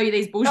 And they'll tell you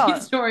these bullshit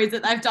Oh, stories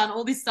that they've done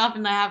all this stuff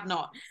and they have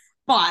not.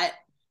 But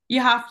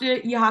you have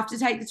to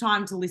take the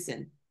time to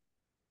listen.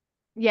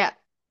 yeah.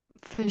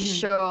 For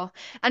Mm-hmm. sure.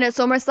 And it's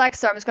almost like,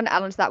 so I'm just going to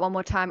add on to that one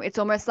more time. It's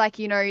almost like,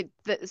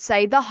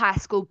 say the high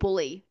school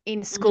bully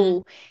in Mm-hmm.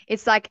 school.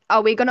 It's like,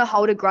 are we going to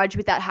hold a grudge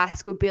with that high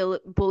school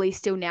bully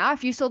still now?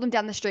 If you saw them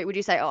down the street, would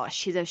you say, oh,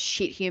 she's a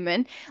shit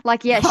human?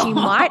 Like, yeah, she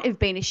might have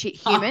been a shit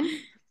human.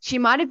 She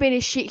might have been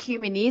a shit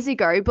human years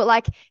ago, but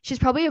like, she's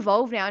probably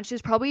evolved now and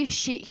she's probably a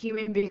shit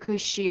human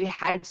because she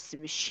had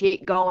some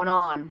shit going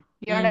on.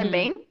 You know what I Mm-hmm.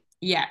 mean?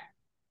 Yeah.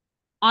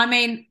 I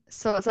mean,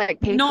 So it's like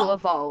people not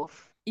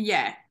evolve.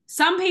 yeah.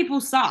 Some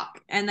people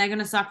suck and they're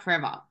gonna suck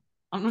forever.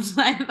 I'm not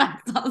saying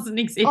that doesn't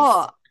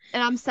Oh, exist.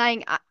 and I'm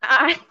saying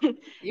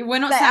We're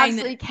not they saying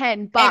that absolutely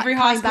can, every but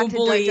high coming back school to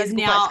don't bully judge is a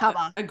book by its now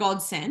cover. a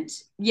godsend.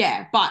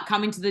 Yeah, but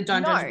coming to the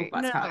don't judge a No, book by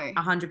its no, cover, no.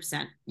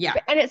 100%. Yeah.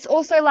 And it's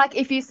also like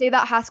if you see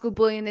that high school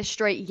bully in the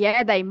street,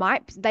 yeah, they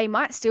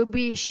might still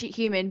be a shit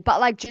human, but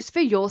like just for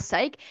your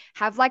sake,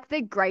 have like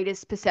the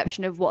greatest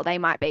perception of what they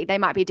might be. They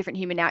might be a different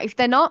human now. If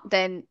they're not,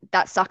 then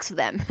that sucks for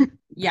them.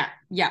 Yeah,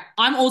 yeah.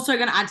 I'm also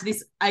going to add to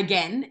this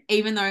again,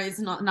 even though it's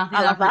not nothing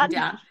I that love I've written that.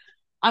 down.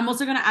 I'm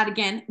also going to add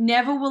again,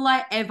 never will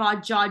I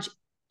ever judge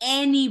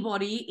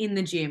anybody in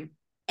the gym,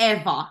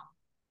 ever.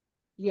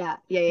 Yeah,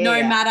 yeah, yeah,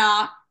 No yeah.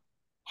 matter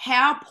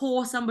how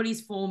poor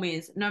somebody's form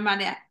is, no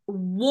matter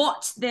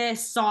what their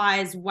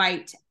size,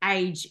 weight,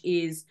 age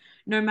is,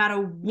 no matter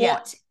Yeah.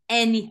 what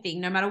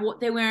anything, no matter what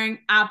they're wearing,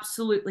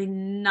 absolutely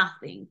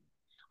nothing.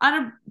 I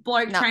had a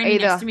bloke No, training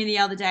next to either. me the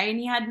other day and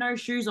he had no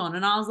shoes on.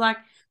 And I was like,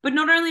 but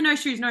not only no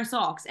shoes, no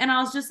socks. And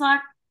I was just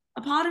like,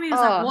 a part of me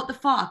was like, Oh, what the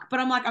fuck? But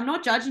I'm like, I'm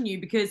not judging you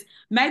because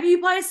maybe you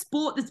play a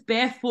sport that's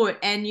barefoot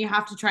and you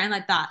have to train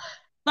like that.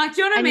 Like,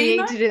 do you know what I and you mean?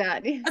 need Though to do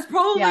that. it's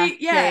Yeah, probably,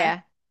 yeah,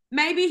 yeah.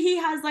 Maybe he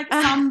has like yeah.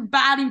 some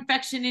bad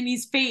infection in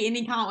his feet and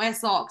he can't wear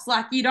socks.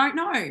 Like, you don't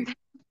know.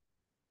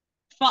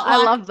 But I like,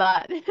 love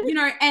that.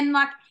 and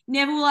like,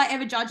 never will I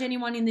ever judge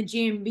anyone in the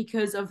gym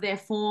because of their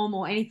form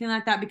or anything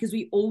like that because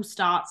we all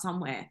start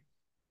somewhere.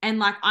 And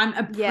like, I'm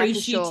Yeah,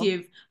 for sure.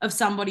 appreciative of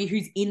somebody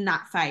who's in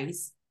that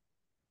phase.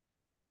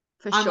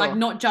 For I'm like sure.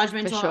 not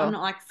For judgmental. I'm sure.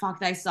 not like, fuck,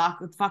 they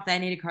suck. Or, fuck, they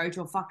need a coach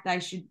or fuck, they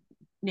should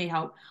need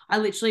help. I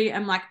literally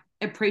am like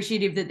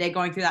appreciative that they're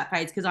going through that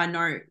phase because I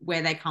know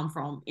where they come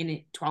from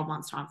in 12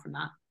 months' time from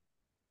that.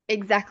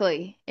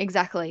 Exactly,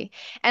 exactly.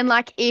 And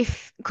like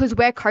because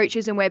we're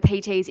coaches and we're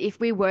PTs, if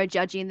we were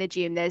judging in the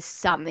gym, there's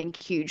something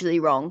hugely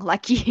wrong.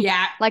 Like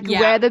Yeah, like yeah,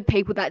 we're the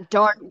people that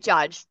don't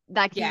judge.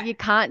 Like yeah. you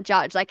can't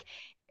judge. Like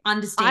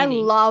I Understanding.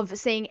 love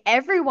seeing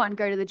everyone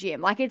go to the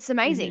gym. Like it's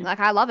amazing. Hmm. Like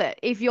I love it.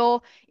 If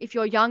you're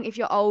young, if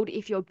you're old,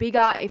 if you're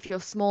bigger, if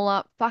you're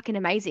smaller, fucking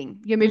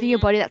amazing. You're moving your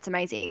Hmm. body, that's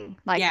amazing.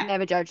 Like Yeah,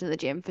 never judge in the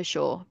gym for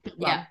sure. Big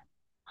yeah. one.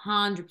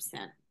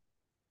 100%.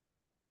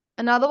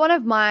 Another one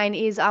of mine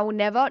is I will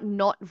never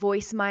not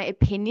voice my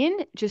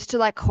opinion just to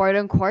like quote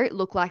unquote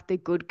look like the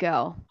good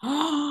girl.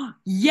 Oh,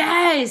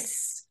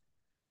 yes.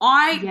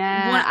 I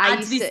want Yeah, to I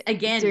add to used this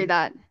to do again.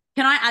 that.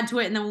 Can I add to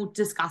it and then we'll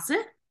discuss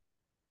it?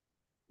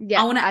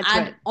 I Yeah, want to add to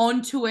add it.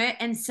 onto it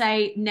and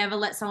say, never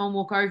let someone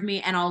walk over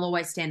me and I'll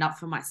always stand up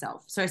for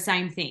myself. So,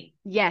 same thing.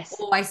 Yes,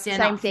 Always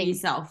stand same up for thing.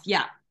 yourself.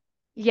 Yeah.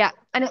 Yeah,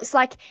 and it's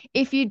like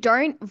if you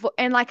don't,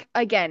 and like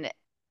again,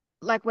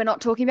 like we're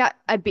not talking about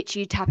a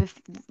bitchy type of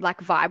like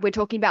vibe. We're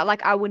talking about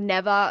like I would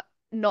never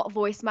not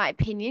voice my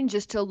opinion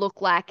just to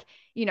look like,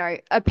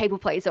 a people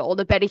pleaser or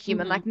the better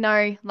human. Hmm. Like,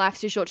 no,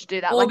 life's too short to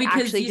do that. Or Like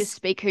because actually you, just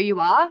speak who you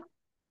are.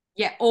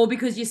 Yeah, or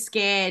because you're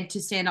scared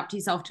to stand up to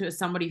yourself to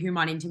somebody who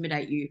might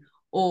intimidate you,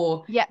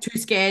 or Yeah. too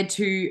scared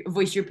to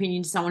voice your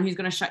opinion to someone who's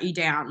going to shut you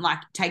down. Like,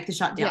 take the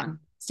shut Yeah. down,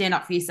 stand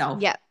up for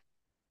yourself. Yeah.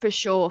 For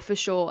sure, for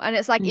sure. And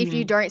it's like if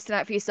you Mm-hmm. don't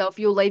stand up for yourself,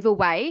 you'll leave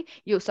away.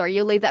 You'll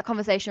leave that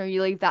conversation or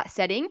you leave that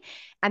setting.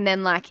 And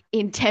then like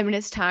in 10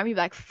 minutes time, you're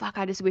like, fuck,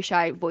 I just wish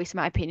I voiced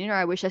my opinion or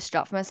I wish I stood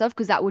up for myself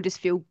because that will just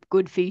feel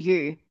good for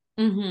you.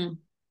 Mm-hmm.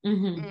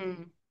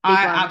 Mm-hmm. Big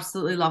I one.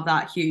 absolutely love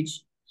that.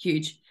 Huge,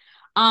 huge.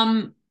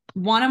 Um,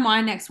 One of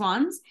my next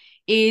ones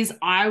is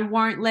I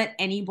won't let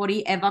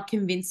anybody ever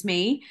convince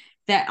me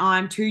that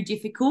I'm too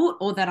difficult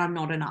or that I'm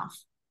not enough.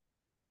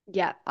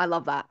 Yeah, I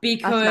love that.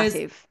 That's Because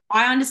massive.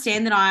 I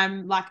understand that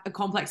I'm like a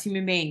complex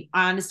human being.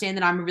 I understand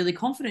that I'm a really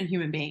confident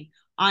human being.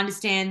 I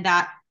understand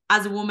that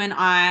as a woman,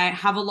 I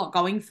have a lot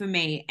going for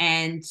me.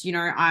 And,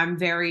 I'm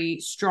very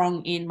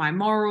strong in my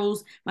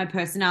morals, my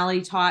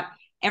personality type,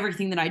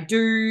 everything that I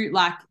do.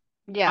 Like,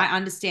 Yeah. I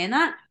understand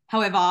that.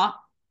 However,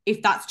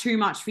 if that's too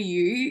much for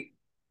you,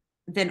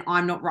 then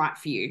I'm not right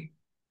for you.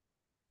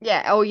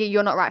 Yeah. Oh, yeah,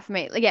 you're not right for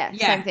me. Like, yeah, same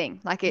Yeah.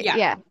 thing. Like it, Yeah.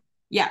 yeah.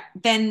 Yeah.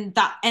 And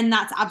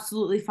that's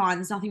absolutely fine.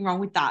 There's nothing wrong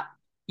with that.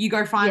 You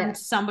go find Yeah.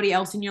 somebody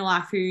else in your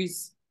life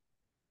who's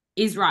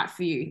is right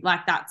for you.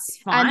 Like, that's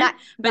And fine. that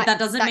But that that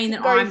doesn't that mean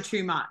can that go I'm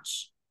too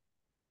much.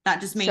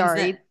 That just means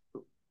that, sorry.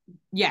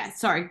 yeah,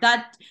 sorry.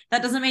 That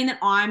doesn't mean that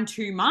I'm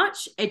too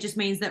much. It just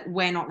means that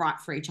we're not right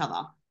for each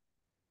other.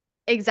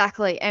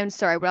 Exactly. And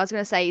sorry, what I was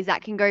gonna say is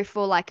that can go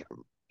for like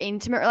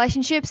intimate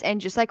relationships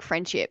and just like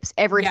friendships,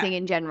 Yeah. everything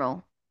in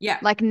general. Yeah.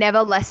 Like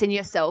never lessen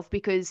yourself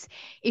because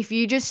if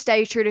you just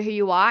stay true to who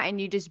you are and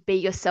you just be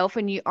yourself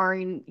and you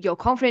own your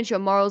confidence, your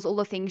morals, all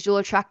the things, you'll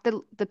attract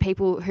the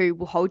people who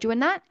will hold you in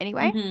that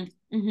anyway.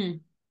 Mm-hmm. Mm-hmm.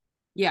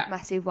 Yeah.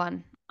 Massive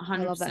one.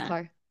 I love that, 100%.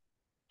 Chloe.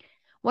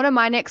 One of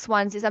my next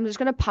ones is I'm just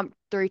going to pump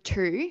through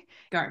two,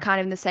 Go. kind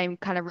of in the same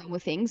kind of realm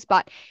of things.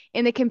 But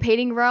in the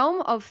competing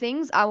realm of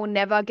things, I will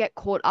never get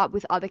caught up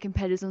with other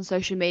competitors on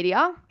social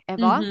media,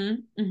 ever.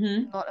 Mm-hmm.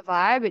 Mm-hmm. Not a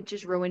vibe. It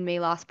just ruined me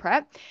last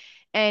prep.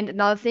 And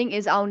another thing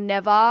is I'll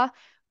never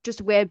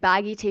just wear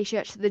baggy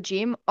t-shirts to the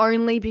gym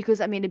only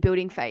because I'm in a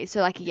building phase.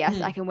 So like,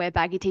 yes, I Mm-hmm. can wear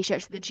baggy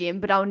t-shirts to the gym,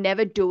 but I'll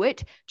never do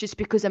it just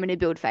because I'm in a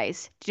build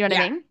phase. Do you know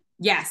what I Yeah. mean?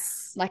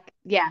 Yes. Like,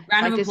 yeah,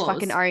 Round like of just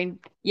fucking applause. own,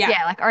 Yeah.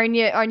 yeah, like own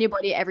your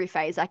body at every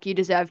phase. Like you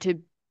deserve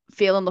to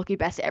feel and look your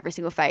best at every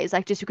single phase.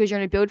 Like just because you're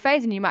in a build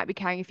phase and you might be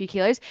carrying a few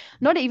kilos,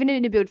 not even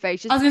in a build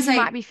phase, I just was gonna because you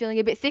might say, be feeling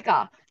a bit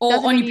thicker, or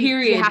doesn't on mean your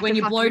you period have when to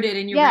you're fucking, bloated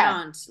and you're yeah,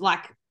 round,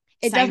 like,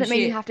 it same doesn't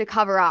mean you shit. have to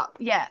cover up.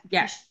 Yeah, for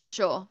Yeah.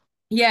 sure.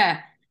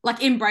 Yeah.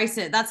 Like, embrace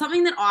it. That's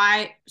something that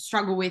I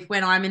struggle with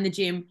when I'm in the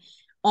gym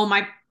on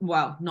my,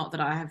 well, not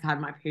that I have had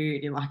my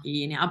period in like a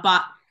year now,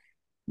 but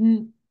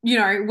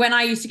when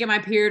I used to get my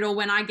period or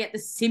when I get the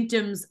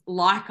symptoms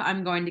like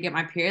I'm going to get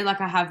my period,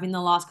 like I have in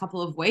the last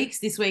couple of weeks,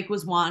 this week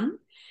was one.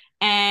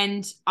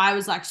 And I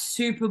was like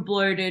super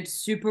bloated,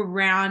 super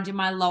round in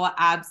my lower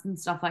abs and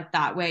stuff like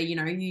that, where,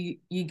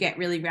 you get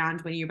really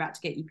round when you're about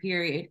to get your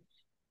period.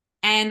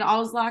 And I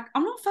was like,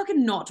 I'm not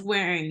fucking not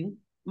wearing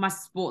my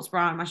sports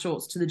bra and my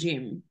shorts to the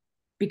gym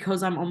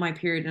because I'm on my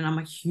period and I'm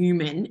a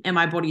human and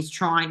my body's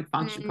trying to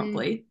function Mm,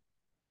 properly.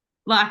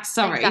 Like,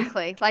 sorry.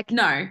 exactly. Like,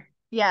 No,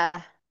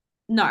 yeah,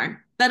 no,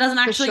 that doesn't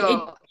for actually,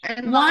 sure.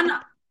 And one,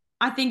 like,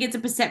 I think it's a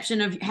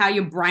perception of how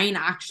your brain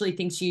actually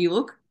thinks you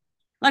look.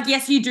 Like,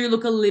 yes, you do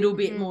look a little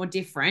bit mm, more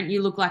different.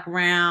 You look like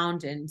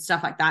round and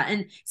stuff like that.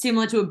 And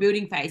similar to a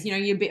building phase, you're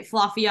a bit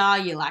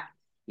fluffier. You're like,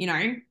 you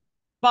know,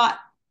 but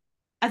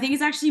I think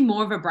it's actually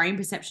more of a brain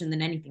perception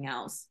than anything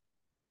else.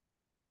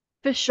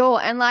 for sure.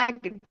 And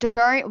like,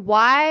 don't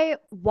why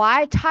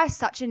tie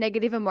such a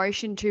negative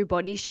emotion to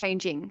body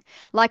changing?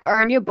 Like,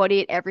 own your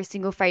body at every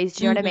single phase.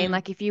 Do you know what I mean? Mm-hmm.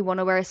 Like, if you want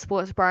to wear a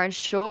sports bra and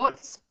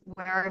shorts,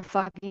 wear a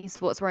fucking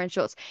sports bra and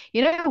shorts.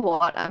 You know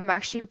what? I'm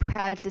actually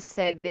proud to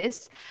say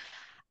this.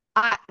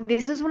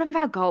 This is one of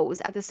our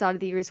goals at the start of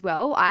the year as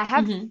well. I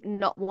have Mm-hmm.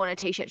 not worn a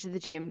t-shirt to the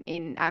gym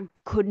in, I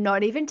could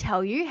not even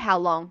tell you how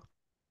long.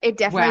 It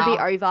definitely be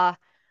Wow.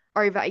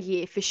 over a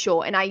year for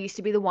sure. And I used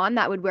to be the one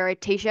that would wear a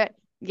t-shirt.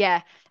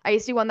 Yeah, I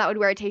used to be one that would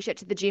wear a t-shirt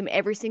to the gym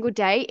every single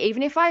day,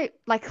 even if I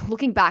like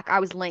looking back, I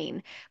was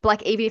lean. But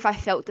like even if I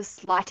felt the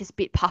slightest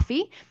bit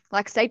puffy,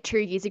 like say 2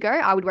 years ago,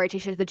 I would wear a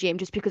t-shirt to the gym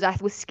just because I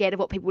was scared of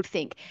what people would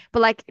think.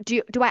 But like,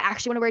 do I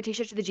actually want to wear a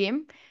t-shirt to the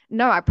gym?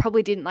 No, I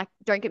probably didn't. Like,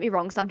 don't get me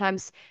wrong.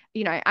 Sometimes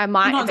I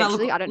might Sometimes I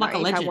eventually. I look don't know like a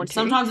if I legend. want to,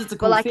 Sometimes it's a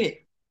but cool like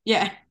fit.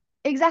 Yeah.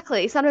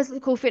 exactly. Sometimes it's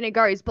a cool fit and it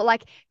goes, but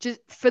like just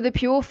for the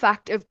pure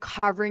fact of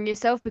covering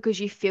yourself because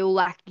you feel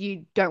like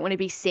you don't want to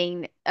be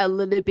seen a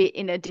little bit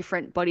in a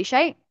different body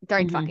shape,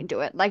 don't Mm-hmm. fucking do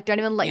it. Like, don't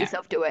even let Yeah.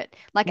 yourself do it.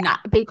 Like, No.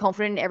 be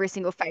confident in every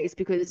single phase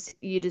because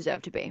you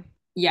deserve to be.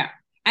 Yeah.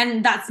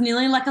 And that's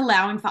nearly like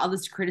allowing for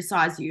others to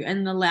criticize you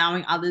and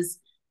allowing others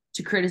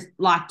to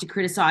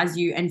criticize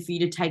you and for you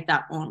to take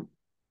that on.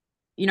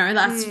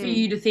 That's for Mm,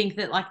 you to think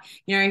that, like,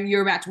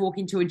 you're about to walk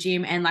into a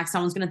gym and like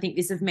someone's going to think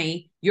this of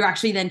me. You're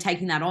actually then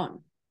taking that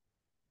on.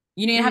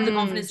 You need to have the mm.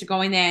 confidence to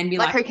go in there and be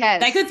Like, like, who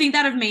they cares? could think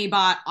that of me,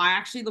 but I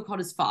actually look hot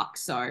as fuck.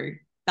 So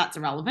that's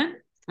irrelevant.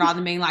 rather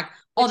than being like,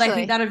 oh, they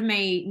Literally. think that of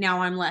me,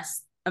 now I'm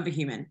less of a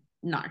human.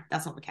 No,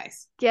 that's not the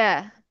case.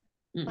 Yeah.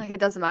 Mm. Like, it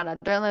doesn't matter.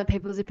 Don't let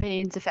people's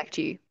opinions affect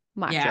you.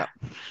 Mic Yeah. drop.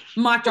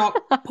 Mic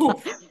drop.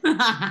 Poof. All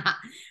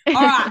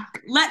right,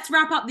 let's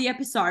wrap up the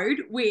episode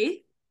with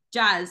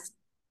Jaz.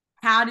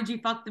 How did you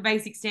fuck the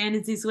basic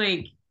standards this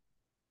week?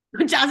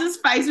 Jaz's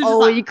face was just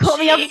like, you caught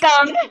me off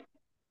guard.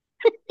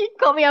 You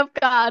caught me off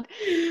guard.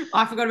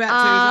 I forgot about two,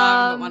 so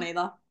I haven't got one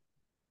either.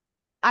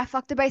 I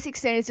fucked the basic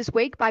standards this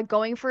week by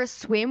going for a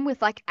swim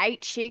with like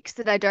 8 chicks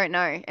that I don't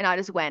know, and I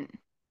just went.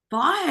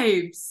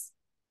 Vibes.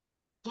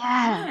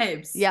 Yeah.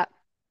 Vibes. Yeah.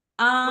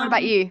 What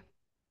about you?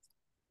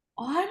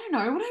 I don't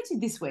know what I did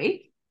this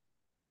week.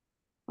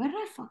 Where did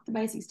I fuck the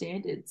basic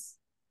standards?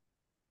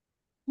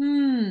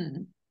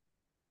 I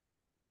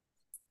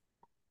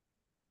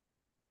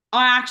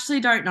actually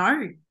don't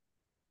know.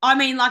 I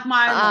mean, like,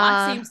 my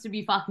life seems to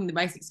be fucking the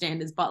basic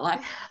standards, but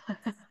like,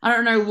 I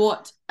don't know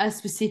what a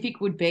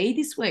specific would be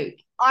this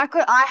week. I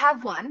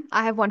have one.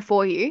 I have one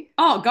for you.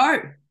 Oh,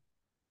 go.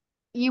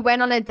 You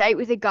went on a date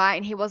with a guy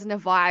and he wasn't a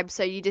vibe,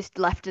 so you just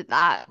left it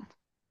that.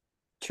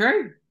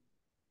 True.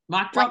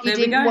 Mic drop, Like you there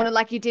we didn't go. want to,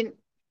 like you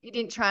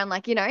didn't try and,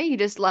 like, you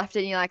just left it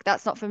and you're like,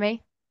 that's not for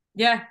me.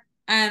 Yeah.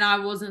 And I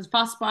wasn't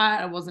fussed by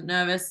it. I wasn't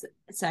nervous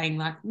saying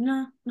like,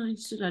 no, I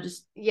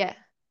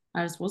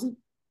just wasn't.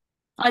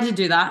 I did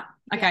do that.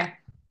 Okay. Yeah.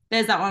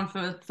 There's that one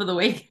for the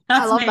week.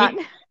 That's I love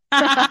me.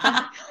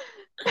 that.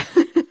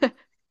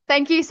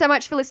 Thank you so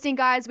much for listening,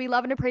 guys. We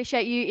love and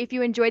appreciate you. If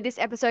you enjoyed this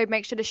episode,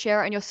 make sure to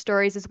share it on your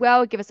stories as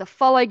well. Give us a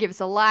follow, give us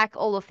a like,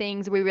 all the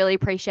things. We really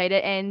appreciate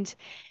it. And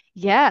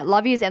yeah,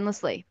 love yous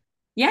endlessly.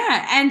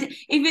 Yeah, and if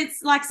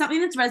it's like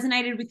something that's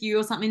resonated with you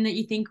or something that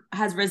you think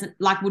has would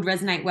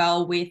resonate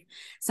well with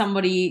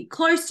somebody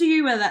close to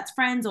you, whether that's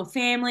friends or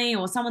family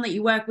or someone that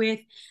you work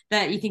with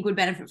that you think would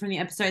benefit from the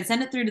episode,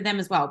 send it through to them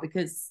as well,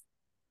 because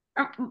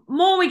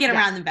more we get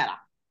around, the better.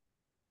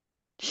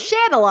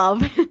 Share the love.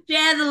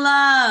 Share the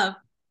love.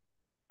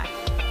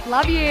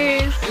 Love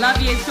yous. Love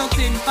you. Talk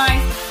soon.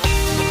 Bye.